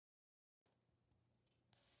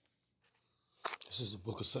This is the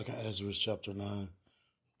book of 2nd Ezra, chapter 9,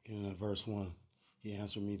 beginning at verse 1. He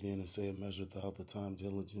answered me then and said, Measure thou the time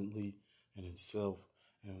diligently in itself,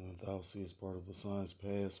 and when thou seest part of the signs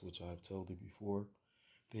pass, which I have told thee before,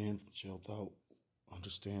 then shalt thou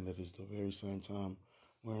understand that it is the very same time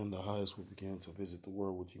wherein the highest will begin to visit the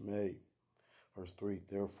world which he made. Verse 3,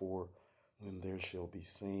 Therefore, when there shall be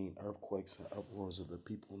seen earthquakes and uproars of the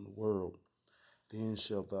people in the world, then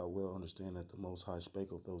shalt thou well understand that the Most High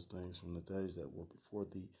spake of those things from the days that were before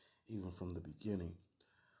thee, even from the beginning.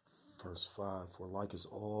 Verse 5, For like as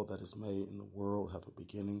all that is made in the world have a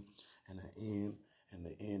beginning and an end, and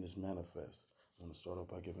the end is manifest. I want to start off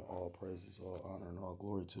by giving all praises, all honor, and all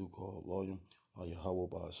glory to God, Loyam, Yahweh,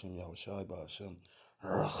 Ba'ashem, Yahushai, Ba'ashem,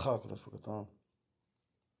 Rachak,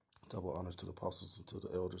 Double honors to the apostles and to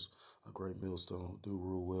the elders, a great millstone who do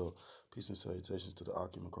rule well. Peace and salutations to the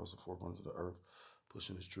Akim across the four corners of the earth,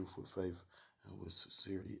 pushing his truth with faith and with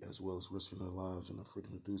sincerity, as well as risking their lives and the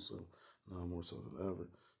freedom to do so, now more so than ever.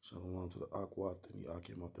 Shalom to the Akwat and the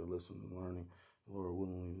Akim out there listening and learning. Lord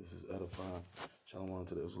willingly, this is edifying. Shalom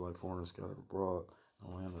to the Israelite foreigners scattered abroad,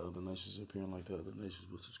 and the land of other nations appearing like the other nations,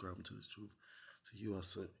 but subscribing to this truth. To you I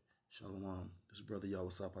say, Shalom. This is Brother Yahweh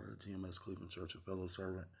Sap out of the TMS Cleveland Church, a fellow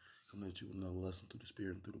servant, coming at you with another lesson through the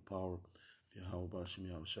Spirit and through the power of Yahweh Ba'ashem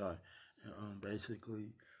Yahushai. And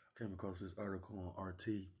basically, I came across this article on RT.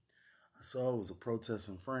 I saw it was a protest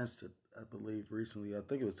in France, I believe, recently. I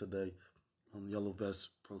think it was today. Yellow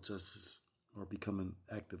vest protesters are becoming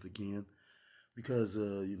active again because,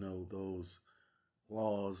 those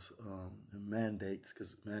laws and mandates,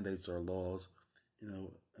 because mandates are laws,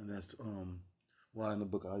 and that's why in the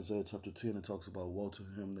book of Isaiah chapter 10 it talks about woe to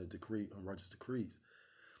him that decree unrighteous decrees.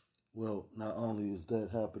 Well, not only is that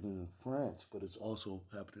happening in France, but it's also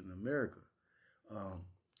happening in America.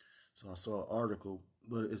 So I saw an article,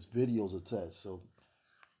 but it's videos attached. So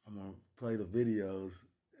I'm going to play the videos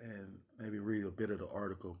and maybe read a bit of the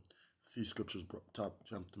article. A few scriptures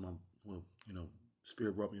jumped to my,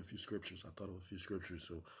 Spirit brought me a few scriptures. I thought of a few scriptures.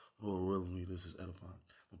 So, Lord willingly, this is edifying.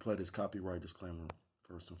 I'm going to play this copyright disclaimer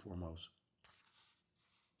first and foremost.